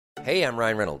Hey, I'm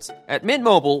Ryan Reynolds. At Mint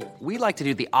Mobile, we like to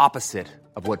do the opposite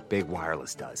of what Big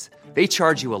Wireless does. They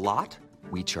charge you a lot,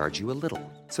 we charge you a little.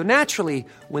 So naturally,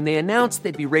 when they announced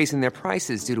they'd be raising their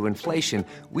prices due to inflation,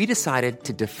 we decided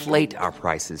to deflate our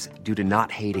prices due to not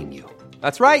hating you.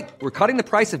 That's right. We're cutting the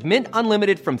price of Mint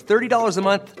Unlimited from $30 a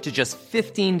month to just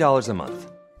 $15 a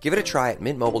month. Give it a try at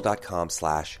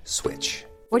mintmobile.com/switch.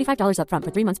 $45 up front for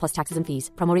 3 months plus taxes and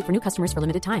fees. Promo rate for new customers for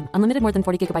limited time. Unlimited more than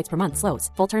 40 gigabytes per month. Slows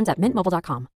full terms at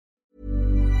mintmobile.com.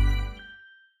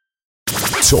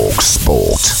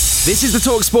 talkSPORT. This is the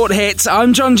talkSPORT hit.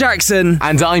 I'm John Jackson.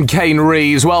 And I'm Kane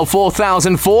Reeves. Well,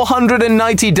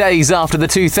 4,490 days after the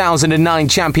 2009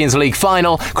 Champions League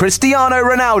final, Cristiano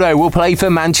Ronaldo will play for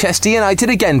Manchester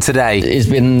United again today. He's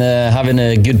been having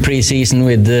a good pre-season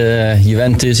with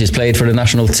Juventus. He's played for the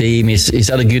national team. He's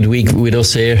had a good week with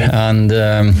us here, and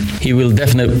he will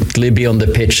definitely be on the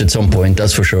pitch at some point,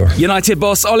 that's for sure. United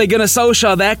boss Ole Gunnar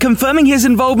Solskjaer there, confirming his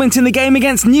involvement in the game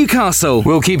against Newcastle.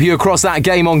 We'll keep you across that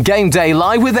game on Game Day,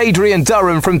 live with Adrian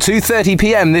Durham from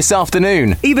 2:30pm this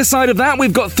afternoon. Either side of that,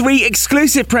 we've got 3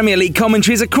 exclusive Premier League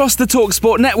commentaries across the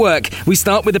talkSPORT network. We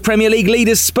start with the Premier League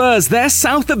leaders Spurs. They're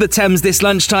south of the Thames this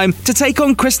lunchtime to take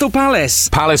on Crystal Palace.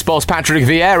 Palace boss Patrick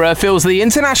Vieira feels the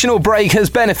international break has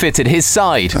benefited his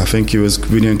side. I think it was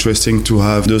really interesting to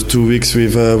have those 2 weeks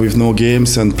with no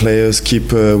games and players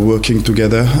keep working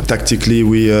together. Tactically,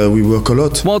 we work a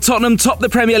lot. While Tottenham top the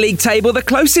Premier League table, the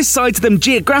closest side to them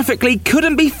geographically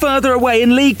couldn't be further away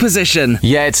in league position.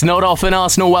 Yeah, it's not often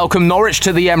Arsenal welcome Norwich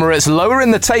to the Emirates, lower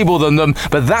in the table than them,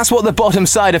 but that's what the bottom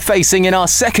side are facing in our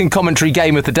second commentary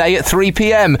game of the day at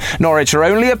 3pm. Norwich are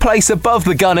only a place above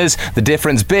the Gunners, the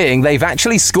difference being they've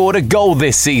actually scored a goal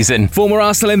this season. Former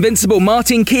Arsenal invincible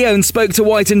Martin Keown spoke to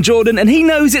White and Jordan, and he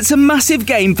knows it's a massive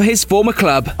game for his former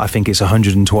club. I think it's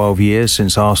 112 years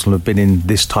since Arsenal have been in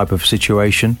this type of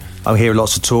situation. I hear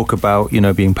lots of talk about,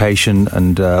 being patient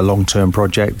and a long-term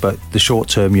project, but the short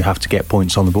term you have to get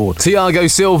points on the board.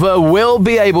 Thiago Silva will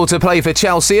be able to play for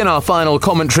Chelsea in our final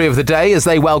commentary of the day as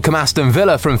they welcome Aston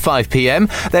Villa from 5pm.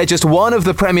 They're just one of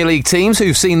the Premier League teams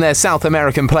who've seen their South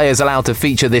American players allowed to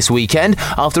feature this weekend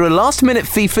after a last-minute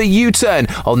FIFA U-turn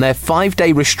on their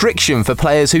 5-day restriction for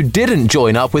players who didn't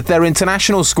join up with their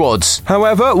international squads.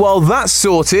 However, while that's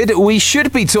sorted, we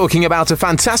should be talking about a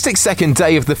fantastic second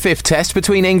day of the 5th test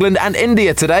between England and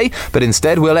India today, but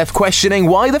instead we're left questioning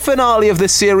why the finale of the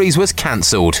series was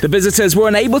cancelled. The visitors were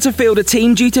unable to field a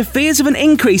team due to fears of an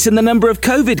increase in the number of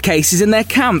COVID cases in their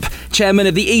camp. Chairman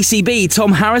of the ECB,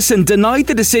 Tom Harrison, denied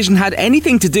the decision had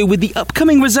anything to do with the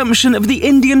upcoming resumption of the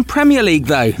Indian Premier League,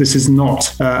 though. This is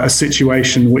not a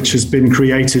situation which has been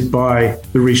created by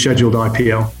the rescheduled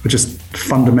IPL. I just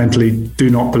fundamentally do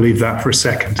not believe that for a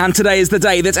second. And today is the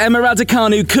day that Emma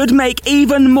Raducanu could make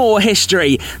even more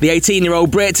history. The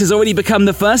 18-year-old Brit has already become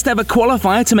the first ever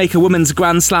qualifier to make a women's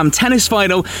Grand Slam tennis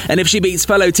final, and if she beats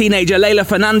fellow teenager Leila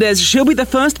Fernandez, she'll be the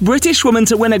first British woman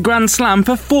to win a Grand Slam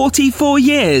for 44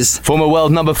 years. Former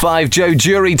world number 5 Jo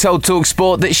Jury told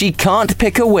talkSPORT that she can't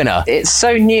pick a winner. It's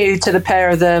so new to the pair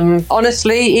of them.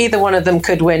 Honestly, either one of them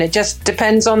could win. It just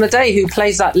depends on the day who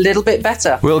plays that little bit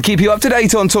better. We'll keep you up to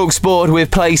date on talkSPORT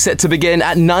with play set to begin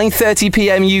at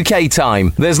 9:30pm UK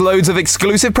time. There's loads of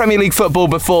exclusive Premier League football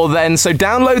before then, so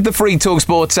download the free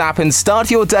talkSPORT app and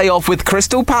start your day off with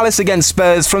Crystal Palace against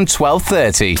Spurs from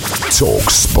 12:30.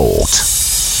 talkSPORT.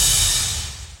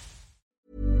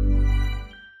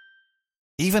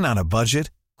 Even on a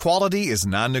budget, quality is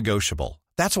non-negotiable.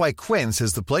 That's why Quince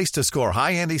is the place to score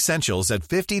high-end essentials at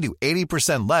 50 to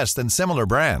 80% less than similar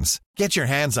brands. Get your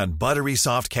hands on buttery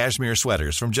soft cashmere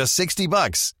sweaters from just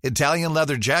 $60, Italian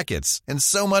leather jackets, and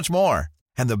so much more.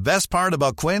 And the best part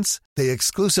about Quince, they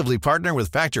exclusively partner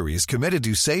with factories committed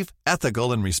to safe,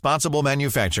 ethical, and responsible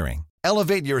manufacturing.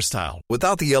 Elevate your style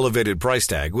without the elevated price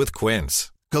tag with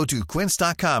Quince. Go to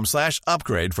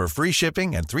quince.com/upgrade for free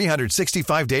shipping and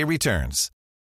 365-day returns.